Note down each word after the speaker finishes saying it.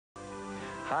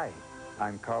Hi,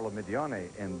 I'm Carlo Middione,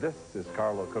 and this is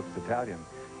Carlo Cooks Italian.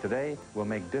 Today, we'll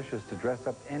make dishes to dress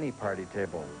up any party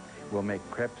table. We'll make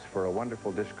crepes for a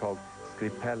wonderful dish called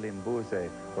scripelli in buse,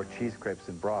 or cheese crepes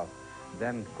in broth.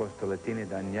 Then, costolettini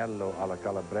d'agnello alla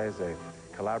calabrese,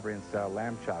 Calabrian-style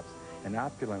lamb chops, an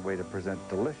opulent way to present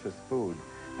delicious food.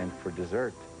 And for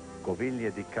dessert,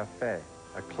 Coviglia di caffè,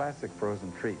 a classic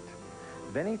frozen treat.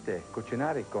 Venite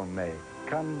cucinare con me.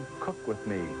 Come cook with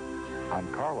me. I'm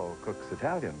Carlo Cooks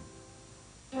Italian.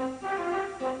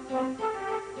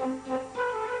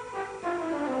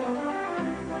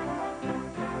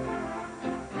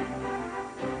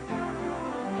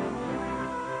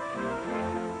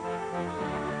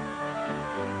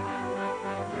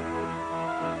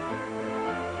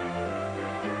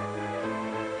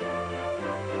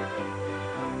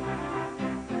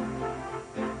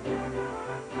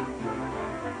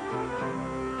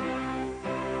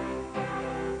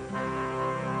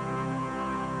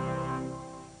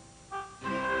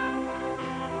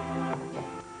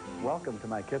 Welcome to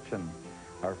my kitchen.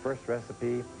 Our first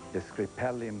recipe is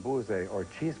scripelli in buse, or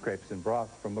cheese crepes in broth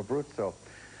from Abruzzo.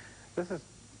 This is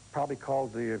probably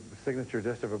called the signature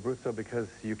dish of Abruzzo because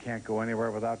you can't go anywhere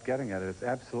without getting it. It's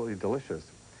absolutely delicious.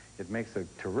 It makes a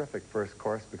terrific first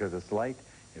course because it's light,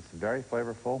 it's very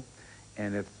flavorful,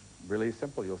 and it's really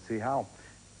simple. You'll see how.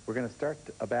 We're going to start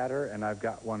a batter, and I've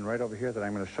got one right over here that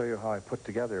I'm going to show you how I put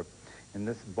together. In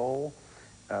this bowl,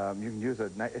 you can use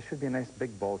it should be a nice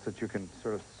big bowl so that you can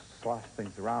sort of slosh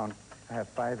things around. I have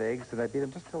 5 eggs, and I beat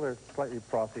them just till they're slightly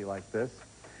frothy like this.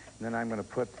 And then I'm going to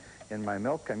put in my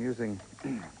milk. I'm using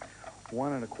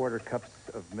 1 1/4 cups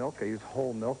of milk. I use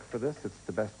whole milk for this. It's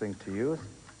the best thing to use.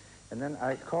 And then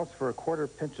it calls for a 1/4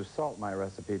 pinch of salt, my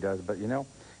recipe does. But you know,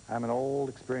 I'm an old,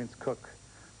 experienced cook,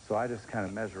 so I just kind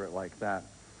of measure it like that,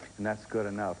 and that's good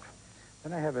enough.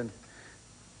 Then I have in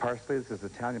parsley. This is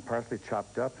Italian parsley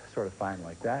chopped up, sort of fine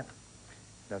like that.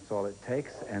 That's all it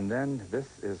takes. And then this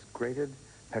is grated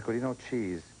pecorino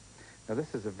cheese. Now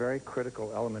this is a very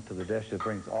critical element to the dish. It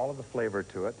brings all of the flavor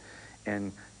to it,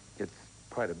 and it's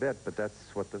quite a bit, but that's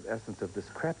what the essence of this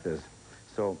crepe is.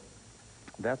 So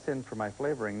that's in for my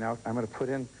flavoring. Now I'm going to put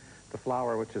in the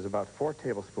flour, which is about 4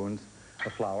 tablespoons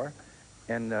of flour.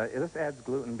 And this adds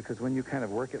gluten because when you kind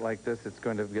of work it like this, it's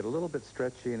going to get a little bit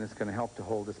stretchy, and it's going to help to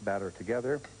hold this batter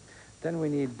together. Then we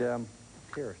need,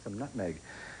 here, some nutmeg.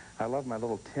 I love my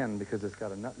little tin because it's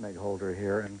got a nutmeg holder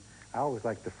here, and I always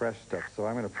like the fresh stuff, so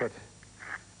I'm going to put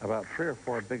about 3 or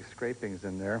 4 big scrapings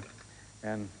in there,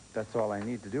 and that's all I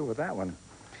need to do with that one.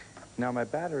 Now my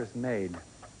batter is made,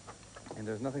 and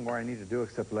there's nothing more I need to do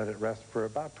except let it rest for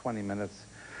about 20 minutes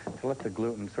to let the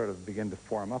gluten sort of begin to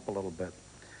form up a little bit.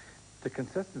 The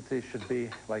consistency should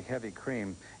be like heavy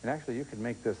cream, and actually you could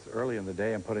make this early in the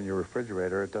day and put it in your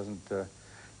refrigerator. It doesn't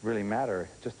really matter,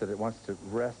 just that it wants to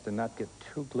rest and not get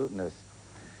too glutinous.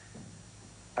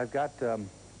 I've got,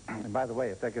 and by the way,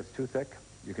 if that gets too thick,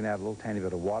 you can add a little tiny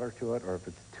bit of water to it, or if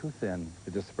it's too thin, if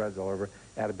it just spreads all over,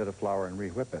 add a bit of flour and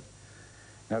re-whip it.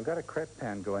 Now I've got a crepe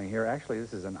pan going here. Actually,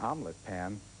 this is an omelet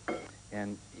pan,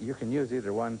 and you can use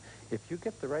either one. If you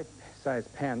get the right size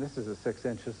pan, this is a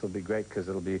 6-inch, this will be great because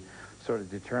it'll be sort of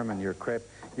determine your crepe.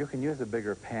 You can use a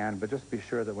bigger pan, but just be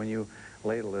sure that when you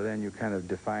ladle it in, you kind of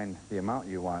define the amount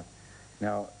you want.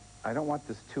 Now, I don't want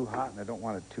this too hot, and I don't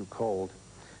want it too cold,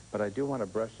 but I do want to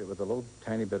brush it with a little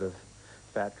tiny bit of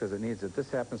fat because it needs it.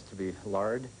 This happens to be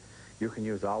lard. You can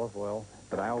use olive oil,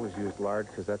 but I always use lard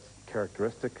because that's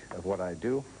characteristic of what I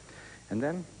do. And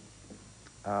then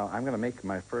I'm going to make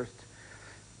my first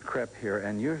crepe here,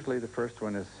 and usually the first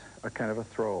one is a kind of a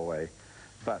throwaway,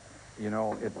 but you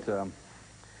know, it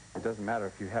doesn't matter.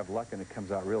 If you have luck and it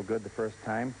comes out real good the first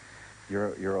time,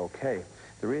 you're okay.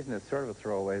 The reason it's sort of a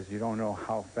throwaway is you don't know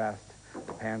how fast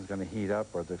the pan's going to heat up,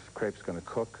 or the crepe's going to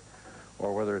cook,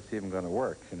 or whether it's even going to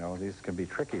work. You know, these can be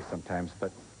tricky sometimes,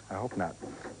 but I hope not.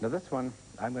 Now this one,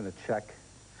 I'm going to check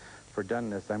for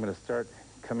doneness. I'm going to start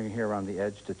coming here around the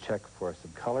edge to check for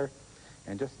some color,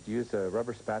 and just use a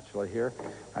rubber spatula here.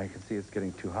 I can see it's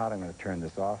getting too hot. I'm going to turn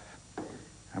this off.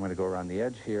 I'm going to go around the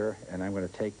edge here, and I'm going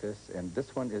to take this, and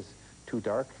this one is too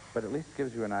dark, but at least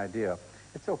gives you an idea.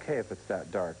 It's okay if it's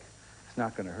that dark. It's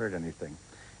not going to hurt anything.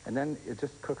 And then it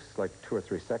just cooks like 2 or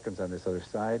 3 seconds on this other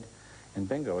side, and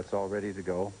bingo, it's all ready to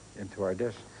go into our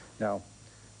dish. Now,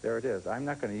 there it is. I'm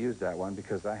not going to use that one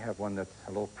because I have one that's a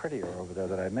little prettier over there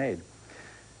that I made.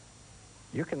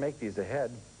 You can make these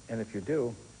ahead, and if you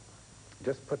do,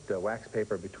 just put the wax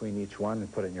paper between each one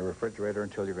and put it in your refrigerator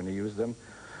until you're going to use them.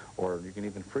 Or you can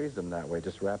even freeze them that way.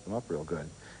 Just wrap them up real good.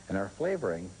 And our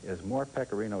flavoring is more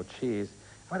pecorino cheese.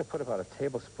 I'm going to put about a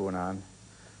tablespoon on,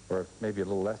 or maybe a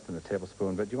little less than a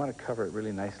tablespoon, but you want to cover it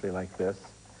really nicely like this.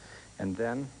 And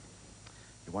then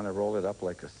you want to roll it up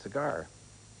like a cigar.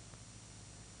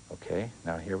 Okay,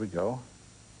 now here we go.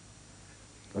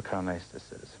 Look how nice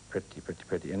this is. Pretty, pretty,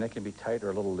 pretty. And it can be tight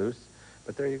or a little loose,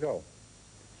 but there you go.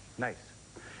 Nice.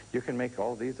 You can make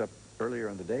all of these up earlier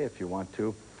in the day if you want to.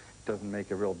 It doesn't make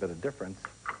a real bit of difference.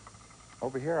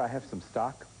 Over here I have some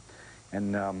stock,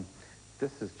 and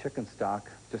this is chicken stock,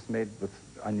 just made with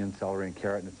onion, celery, and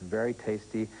carrot, and it's very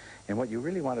tasty. And what you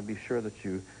really want to be sure that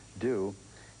you do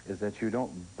is that you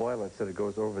don't boil it so that it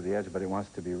goes over the edge, but it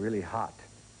wants to be really hot.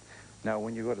 Now,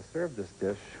 when you go to serve this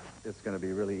dish, it's going to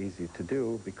be really easy to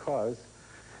do because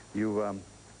you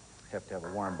have to have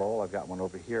a warm bowl. I've got one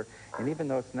over here. And even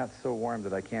though it's not so warm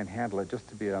that I can't handle it, just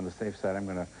to be on the safe side, I'm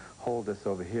going to hold this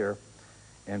over here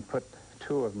and put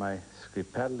 2 of my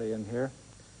scripelli in here,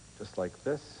 just like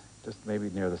this. Just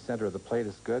maybe near the center of the plate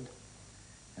is good.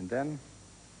 And then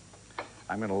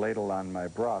I'm going to ladle on my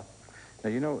broth.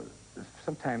 Now, you know,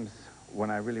 sometimes when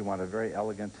I really want a very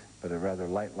elegant but a rather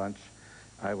light lunch,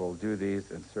 I will do these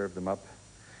and serve them up,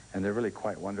 and they're really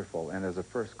quite wonderful. And as a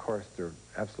first course, they're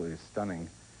absolutely stunning,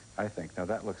 I think. Now,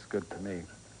 that looks good to me.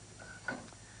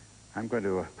 I'm going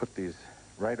to put these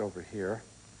right over here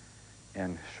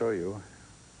and show you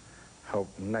how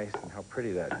nice and how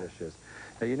pretty that dish is.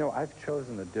 Now, you know, I've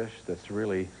chosen a dish that's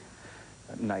really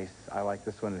nice. I like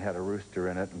this one. It had a rooster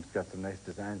in it, and it's got some nice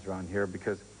designs around here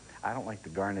because I don't like to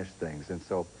garnish things. And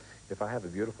so if I have a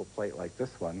beautiful plate like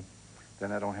this one,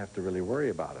 then I don't have to really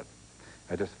worry about it.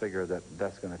 I just figure that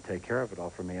that's going to take care of it all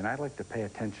for me. And I like to pay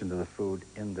attention to the food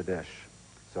in the dish.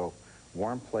 So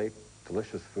warm plate,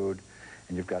 delicious food,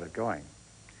 and you've got it going.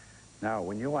 Now,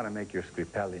 when you want to make your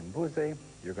scripelli in buze,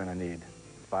 you're going to need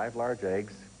 5 large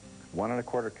eggs, 1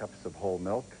 1/4 cups of whole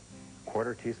milk,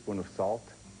 1/4 teaspoon of salt,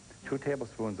 2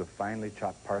 tablespoons of finely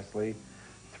chopped parsley,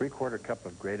 3/4 cup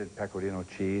of grated pecorino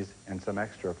cheese, and some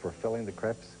extra for filling the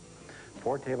crepes,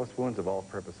 4 tablespoons of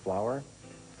all-purpose flour,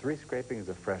 3 scrapings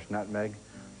of fresh nutmeg,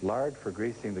 lard for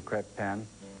greasing the crepe pan,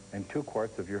 and 2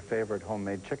 quarts of your favorite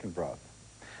homemade chicken broth.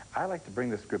 I like to bring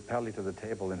the scripelli to the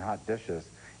table in hot dishes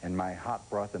and my hot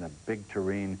broth in a big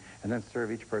tureen, and then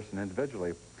serve each person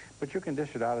individually. But you can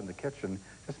dish it out in the kitchen.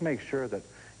 Just make sure that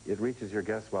it reaches your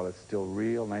guests while it's still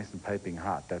real nice and piping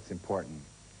hot. That's important.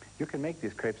 You can make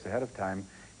these crepes ahead of time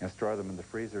and store them in the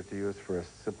freezer to use for a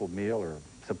simple meal or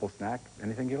simple snack,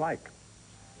 anything you like.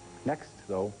 Next,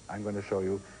 though, I'm going to show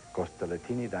you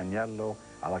costollettini d'agnello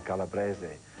alla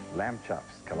calabrese, lamb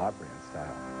chops, Calabrian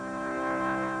style.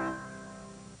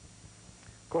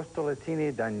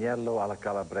 Costollettini d'agnello alla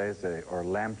calabrese, or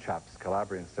lamb chops,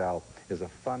 Calabrian style, is a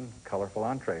fun, colorful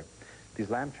entree. These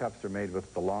lamb chops are made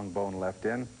with the long bone left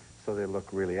in, so they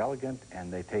look really elegant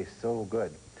and they taste so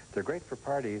good. They're great for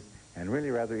parties and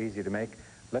really rather easy to make.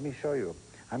 Let me show you.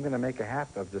 I'm going to make a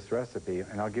half of this recipe,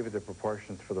 and I'll give you the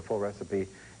proportions for the full recipe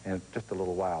in just a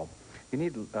little while. You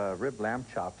need rib lamb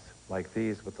chops like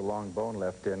these with the long bone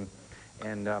left in,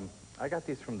 and I got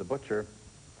these from the butcher.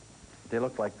 They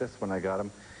look like this when I got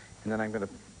them, and then I'm going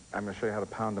to show you how to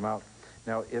pound them out.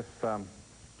 Now, if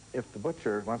the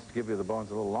butcher wants to give you the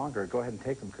bones a little longer, go ahead and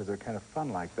take them because they're kind of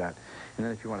fun like that. And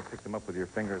then if you want to pick them up with your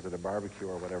fingers at a barbecue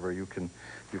or whatever, you can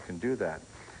do that.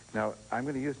 Now, I'm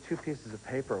going to use 2 pieces of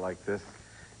paper like this,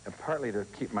 and partly to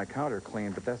keep my counter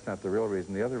clean, but that's not the real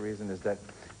reason. The other reason is that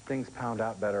things pound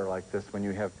out better like this when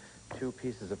you have 2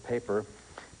 pieces of paper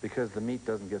because the meat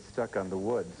doesn't get stuck on the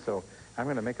wood. So I'm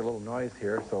going to make a little noise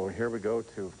here, so here we go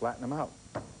to flatten them out.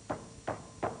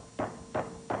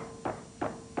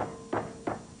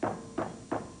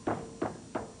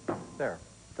 There,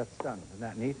 that's done. Isn't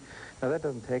that neat? Now, that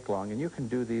doesn't take long, and you can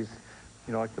do these,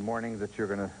 you know, like the morning that you're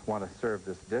going to want to serve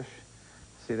this dish.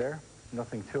 See there?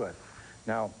 Nothing to it.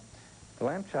 Now, the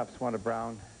lamb chops want to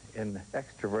brown in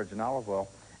extra virgin olive oil,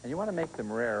 and you want to make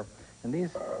them rare. And these,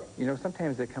 you know,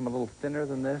 sometimes they come a little thinner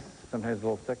than this, sometimes a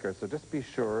little thicker. So just be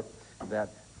sure that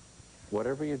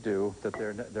whatever you do, that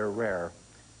they're rare.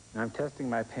 Now, I'm testing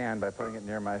my pan by putting it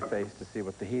near my face to see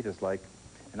what the heat is like.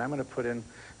 And I'm going to put in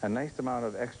a nice amount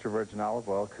of extra virgin olive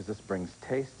oil because this brings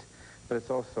taste, but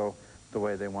it's also the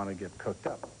way they want to get cooked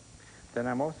up. Then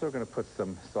I'm also going to put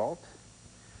some salt.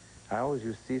 I always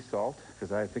use sea salt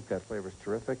because I think that flavor is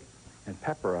terrific, and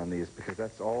pepper on these because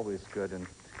that's always good, and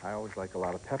I always like a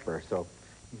lot of pepper, so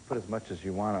you can put as much as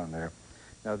you want on there.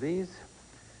 Now these,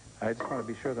 I just want to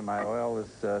be sure that my oil is,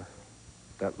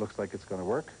 that looks like it's going to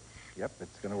work. Yep,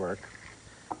 it's going to work.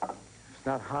 If it's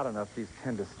not hot enough, these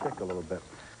tend to stick a little bit.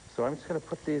 So I'm just going to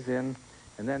put these in,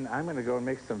 and then I'm going to go and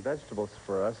make some vegetables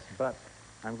for us, but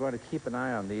I'm going to keep an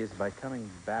eye on these by coming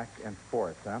back and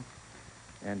forth, huh?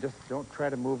 And just don't try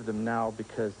to move them now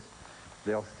because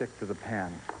they'll stick to the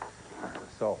pan.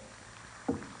 So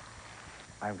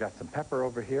I've got some pepper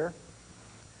over here.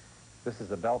 This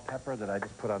is a bell pepper that I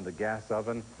just put on the gas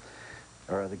oven,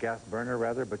 or the gas burner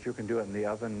rather, but you can do it in the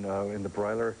oven, in the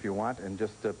broiler if you want, and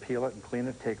just peel it and clean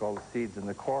it, take all the seeds and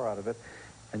the core out of it,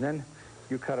 and then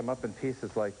you cut them up in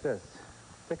pieces like this.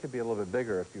 They could be a little bit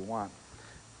bigger if you want,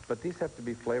 but these have to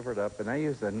be flavored up, and I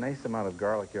use a nice amount of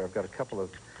garlic here. I've got a couple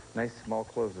of nice small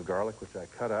cloves of garlic, which I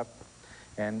cut up,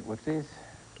 and with these,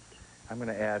 I'm going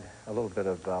to add a little bit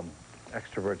of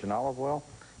extra virgin olive oil,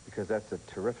 because that's a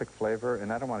terrific flavor,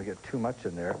 and I don't want to get too much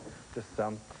in there, just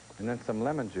some. And then some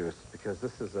lemon juice, because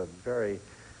this is a very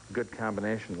good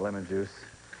combination, lemon juice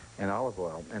and olive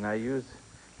oil. And I use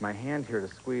my hand here to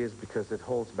squeeze because it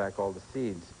holds back all the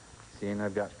seeds. See, and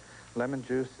I've got lemon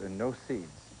juice and no seeds.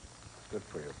 It's good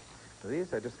for you. So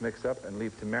these I just mix up and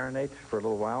leave to marinate for a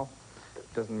little while.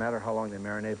 It doesn't matter how long they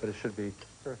marinate, but it should be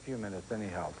for a few minutes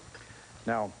anyhow.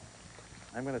 Now,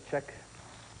 I'm going to check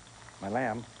my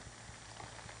lamb.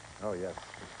 Oh, yes,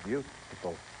 it's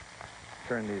beautiful.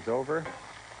 Turn these over.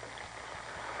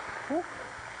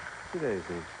 Daisy.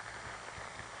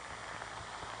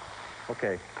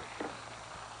 Okay,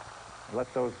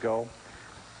 let those go.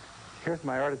 Here's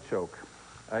my artichoke.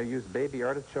 I use baby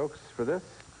artichokes for this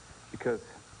because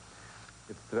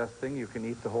it's the best thing. You can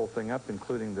eat the whole thing up,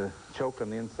 including the choke on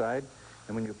the inside.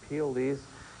 And when you peel these,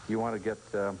 you want to get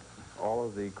all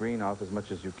of the green off as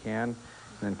much as you can, and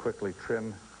then quickly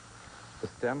trim the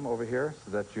stem over here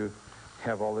so that you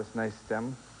have all this nice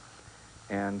stem,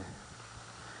 and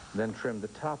then trim the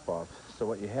top off. So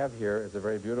what you have here is a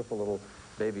very beautiful little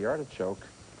baby artichoke,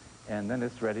 and then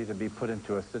it's ready to be put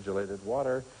into acidulated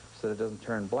water so that it doesn't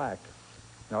turn black.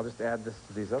 And I'll just add this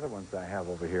to these other ones that I have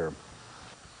over here.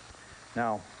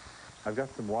 Now, I've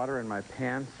got some water in my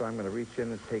pan, so I'm going to reach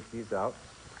in and take these out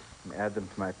and add them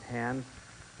to my pan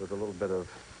with a little bit of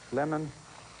lemon.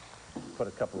 Put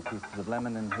a couple of pieces of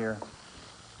lemon in here.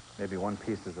 Maybe one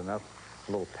piece is enough.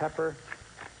 A little pepper,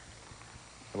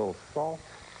 a little salt,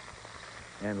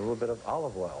 and a little bit of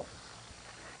olive oil.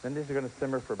 Then these are going to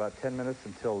simmer for about 10 minutes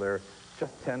until they're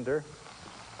just tender.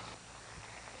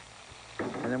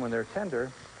 And then when they're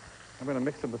tender, I'm going to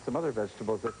mix them with some other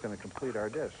vegetables that's going to complete our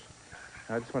dish.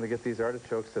 Now, I just want to get these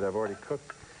artichokes that I've already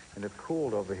cooked and have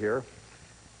cooled over here,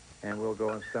 and we'll go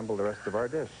and assemble the rest of our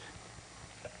dish.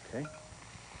 Okay?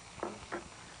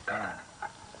 Now,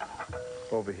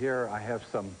 over here, I have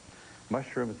some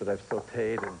mushrooms that I've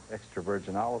sauteed in extra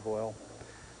virgin olive oil.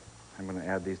 I'm going to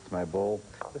add these to my bowl.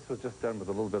 This was just done with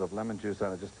a little bit of lemon juice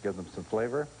on it just to give them some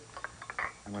flavor.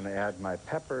 I'm going to add my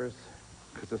peppers,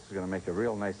 because this is going to make a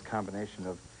real nice combination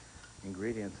of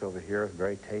ingredients over here,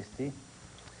 very tasty.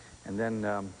 And then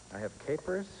I have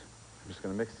capers. I'm just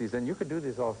going to mix these in. You could do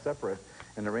these all separate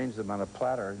and arrange them on a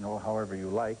platter, you know, however you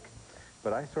like.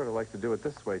 But I sort of like to do it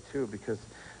this way, too, because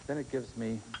then it gives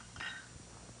me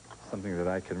something that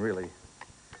I can really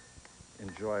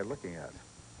enjoy looking at.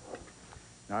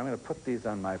 Now I'm going to put these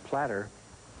on my platter.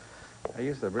 I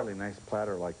use a really nice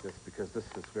platter like this because this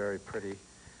is very pretty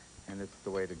and it's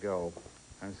the way to go.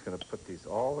 I'm just going to put these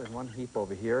all in one heap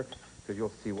over here because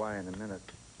you'll see why in a minute.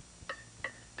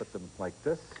 Put them like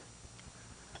this.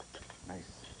 Nice.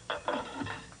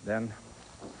 Then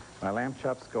my lamb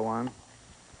chops go on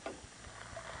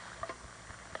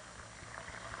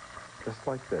just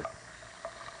like this.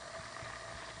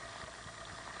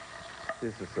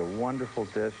 This is a wonderful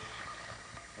dish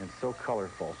and so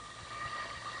colorful.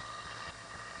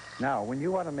 Now, when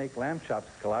you want to make lamb chops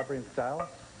Calabrian style,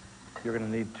 you're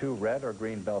going to need 2 red or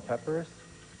green bell peppers,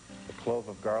 a clove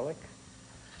of garlic,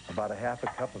 about a half a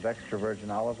cup of extra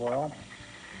virgin olive oil,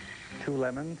 2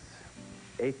 lemons,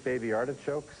 8 baby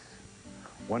artichokes,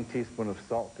 1 teaspoon of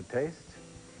salt to taste,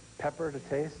 pepper to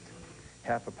taste,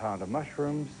 half a pound of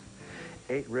mushrooms,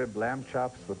 8 rib lamb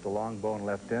chops with the long bone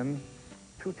left in,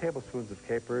 2 tablespoons of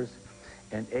capers,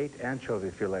 and 8 anchovy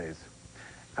fillets.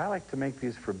 I like to make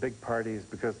these for big parties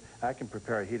because I can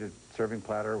prepare a heated serving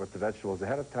platter with the vegetables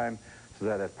ahead of time so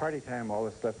that at party time all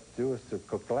that's left to do is to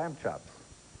cook the lamb chops.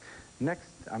 Next,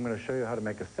 I'm going to show you how to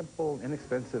make a simple,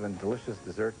 inexpensive, and delicious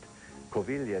dessert,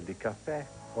 Coviglia di caffè,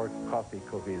 or coffee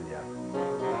Coviglia.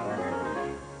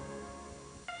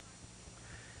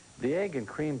 The egg and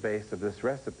cream base of this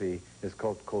recipe is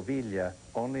called Coviglia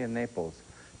only in Naples.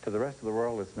 To the rest of the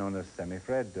world, it's known as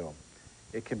semifreddo.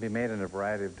 It can be made in a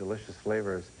variety of delicious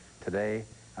flavors. Today,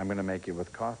 I'm going to make it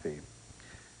with coffee.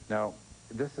 Now,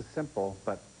 this is simple,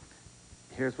 but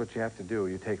here's what you have to do.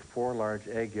 You take 4 large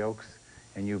egg yolks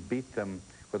and you beat them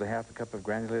with a half a cup of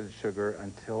granulated sugar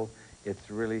until it's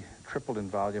really tripled in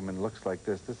volume and looks like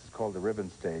this. This is called the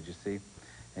ribbon stage, you see.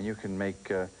 And you can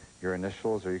make your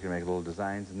initials or you can make little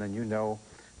designs, and then you know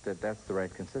that that's the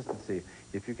right consistency.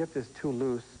 If you get this too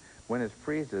loose, when it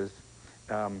freezes,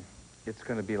 it's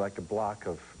going to be like a block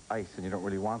of ice, and you don't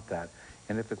really want that.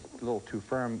 And if it's a little too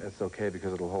firm, it's okay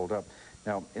because it'll hold up.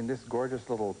 Now, in this gorgeous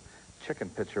little chicken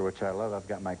pitcher, which I love, I've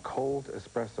got my cold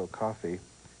espresso coffee.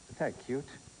 Isn't that cute?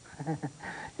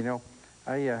 You know,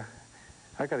 I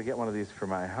got to get one of these for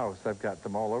my house. I've got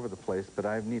them all over the place, but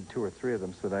I need 2 or 3 of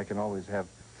them so that I can always have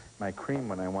my cream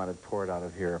when I want it poured out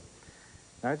of here.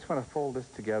 Now, I just want to fold this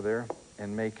together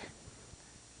and make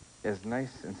as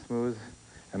nice and smooth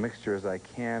a mixture as I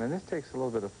can. And this takes a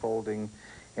little bit of folding,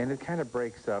 and it kind of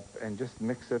breaks up, and just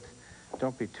mix it.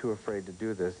 Don't be too afraid to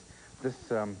do this. This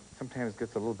sometimes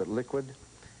gets a little bit liquid,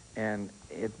 and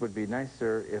it would be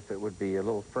nicer if it would be a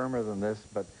little firmer than this,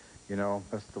 but, you know,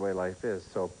 that's the way life is.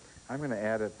 So I'm going to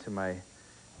add it to my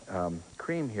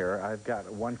cream here. I've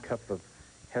got 1 cup of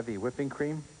heavy whipping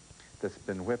cream that's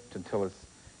been whipped until it's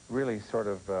really sort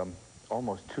of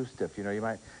almost too stiff. You know, you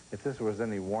might, if this was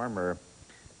any warmer,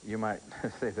 you might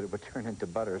say that it would turn into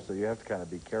butter, so you have to kind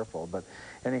of be careful. But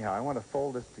anyhow, I want to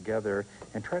fold this together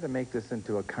and try to make this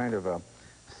into a kind of a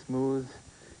smooth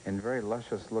and very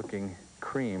luscious looking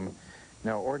cream.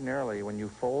 Now, ordinarily, when you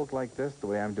fold like this, the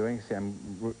way I'm doing, see, I'm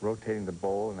rotating the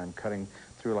bowl and I'm cutting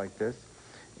through like this,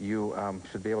 you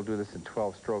should be able to do this in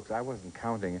 12 strokes. I wasn't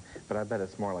counting, but I bet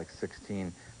it's more like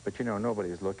 16. But, you know,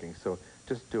 nobody's looking, so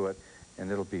just do it,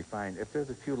 and it'll be fine. If there's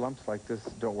a few lumps like this,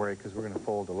 don't worry, because we're going to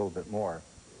fold a little bit more.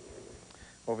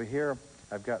 Over here,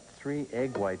 I've got 3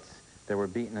 egg whites that were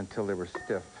beaten until they were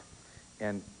stiff.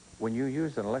 And when you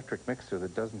use an electric mixer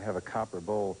that doesn't have a copper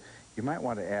bowl, you might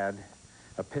want to add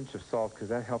a pinch of salt, because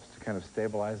that helps to kind of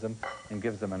stabilize them and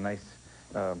gives them a nice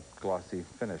glossy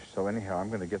finish. So anyhow, I'm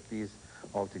going to get these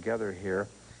all together here.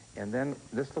 And then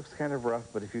this looks kind of rough,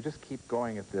 but if you just keep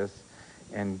going at this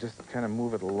and just kind of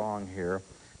move it along here,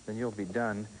 then you'll be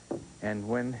done. And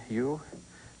when you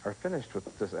are finished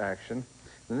with this action,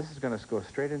 then this is going to go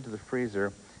straight into the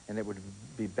freezer, and it would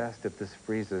be best if this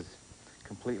freezes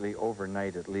completely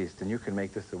overnight at least. And you can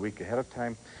make this a week ahead of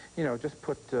time. You know, just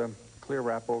put clear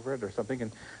wrap over it or something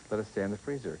and let it stay in the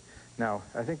freezer. Now,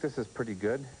 I think this is pretty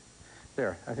good.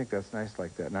 There, I think that's nice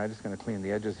like that. Now I'm just going to clean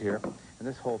the edges here, and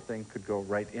this whole thing could go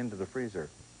right into the freezer,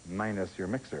 minus your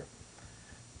mixer.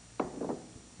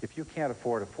 If you can't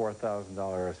afford a $4,000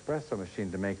 espresso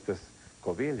machine to make this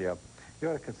Coviglia, you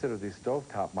ought to consider these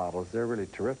stovetop models. They're really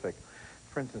terrific.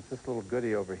 For instance, this little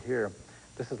goodie over here,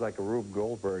 this is like a Rube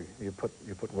Goldberg. You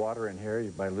put water in here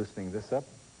by loosening this up,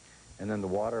 and then the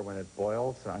water, when it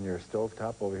boils on your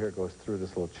stovetop over here, goes through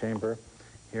this little chamber.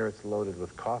 Here it's loaded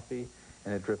with coffee,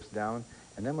 and it drips down.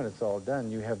 And then when it's all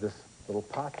done, you have this little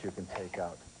pot you can take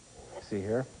out. See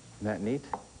here? Isn't that neat?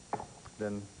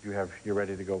 Then you're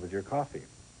ready to go with your coffee.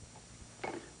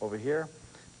 Over here,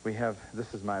 we have,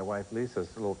 this is my wife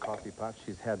Lisa's little coffee pot.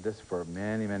 She's had this for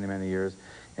many, many, many years.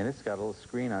 And it's got a little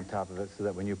screen on top of it so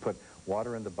that when you put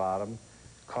water in the bottom,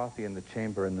 coffee in the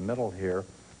chamber in the middle here,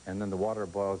 and then the water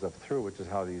boils up through, which is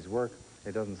how these work,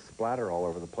 it doesn't splatter all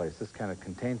over the place. This kind of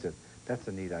contains it. That's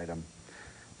a neat item.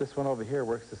 This one over here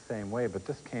works the same way, but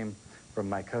this came from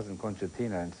my cousin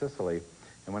Concertina in Sicily.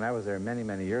 And when I was there many,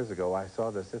 many years ago, I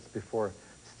saw this. It's before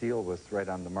steel was right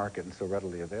on the market and so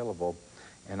readily available.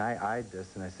 And I eyed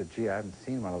this, and I said, gee, I haven't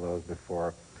seen one of those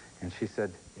before. And she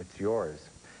said, it's yours.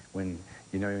 When,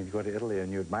 you know, when you go to Italy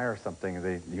and you admire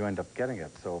something, you end up getting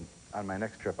it. So on my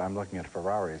next trip, I'm looking at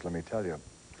Ferraris, let me tell you.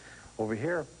 Over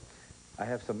here, I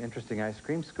have some interesting ice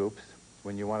cream scoops.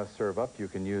 When you want to serve up, you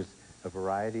can use a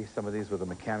variety. Some of these with a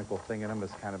mechanical thing in them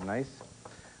is kind of nice.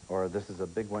 Or this is a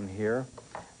big one here.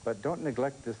 But don't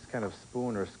neglect this kind of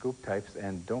spoon or scoop types,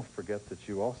 and don't forget that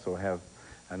you also have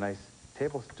a nice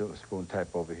tablespoon type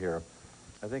over here.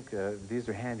 I think these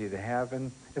are handy to have,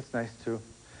 and it's nice to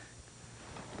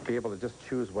be able to just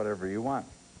choose whatever you want.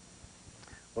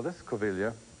 Well, this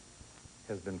Coviglia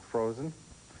has been frozen,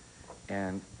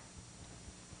 and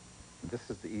this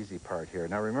is the easy part here.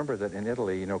 Now remember that in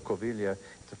Italy, you know, Coviglia,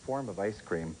 it's a form of ice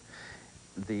cream.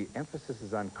 The emphasis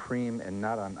is on cream and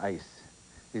not on ice.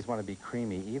 These want to be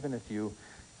creamy. Even if you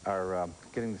are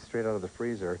getting this straight out of the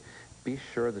freezer, be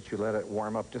sure that you let it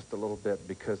warm up just a little bit,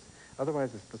 because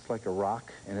otherwise it's just like a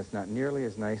rock, and it's not nearly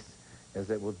as nice as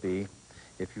it would be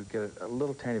if you get it a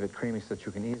little tiny bit creamy so that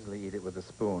you can easily eat it with a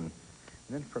spoon. And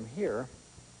then from here,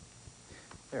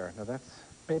 there, now that's,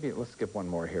 maybe let's skip one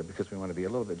more here because we want to be a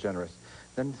little bit generous.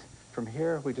 Then from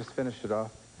here, we just finish it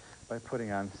off by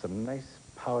putting on some nice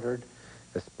powdered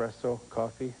espresso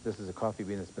coffee. This is a coffee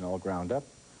bean that's been all ground up.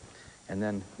 And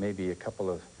then maybe a couple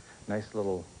of nice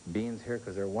little beans here,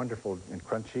 because they're wonderful and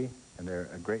crunchy, and they're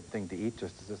a great thing to eat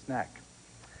just as a snack.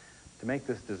 To make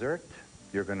this dessert,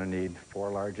 you're going to need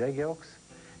 4 large egg yolks,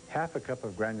 half a cup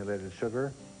of granulated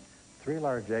sugar, 3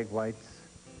 large egg whites,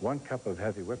 1 cup of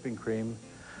heavy whipping cream,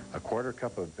 a 1/4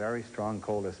 cup of very strong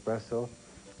cold espresso,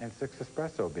 and 6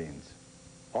 espresso beans.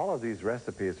 All of these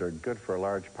recipes are good for a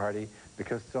large party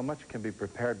because so much can be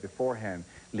prepared beforehand,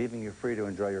 leaving you free to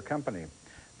enjoy your company.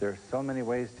 There are so many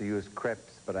ways to use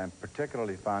crepes, but I'm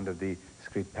particularly fond of the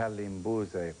scripelli in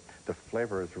buse. The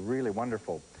flavor is really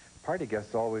wonderful. Party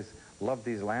guests always love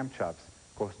these lamb chops,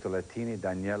 costolettini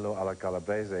d'agnello alla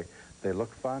calabrese. They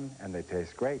look fun and they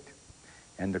taste great.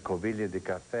 And the Coviglian di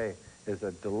caffè is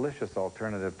a delicious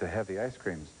alternative to heavy ice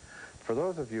creams. For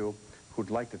those of you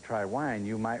who'd like to try wine,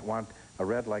 you might want a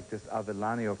red like this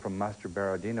Avellano from Mastro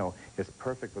Berardino. It's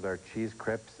perfect with our cheese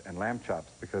crepes and lamb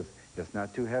chops because it's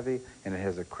not too heavy and it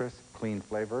has a crisp, clean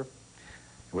flavor.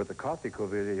 With the coffee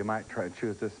Coviglia, you might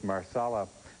choose this Marsala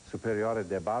Superiore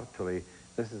de Bartoli.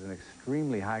 This is an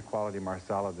extremely high-quality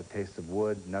Marsala that tastes of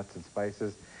wood, nuts, and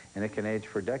spices, and it can age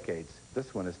for decades.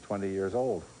 This one is 20 years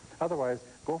old. Otherwise,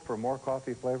 go for more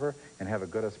coffee flavor and have a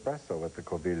good espresso with the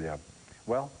Coviglia.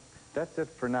 Well, that's it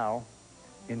for now.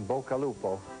 In bocca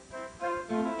lupo.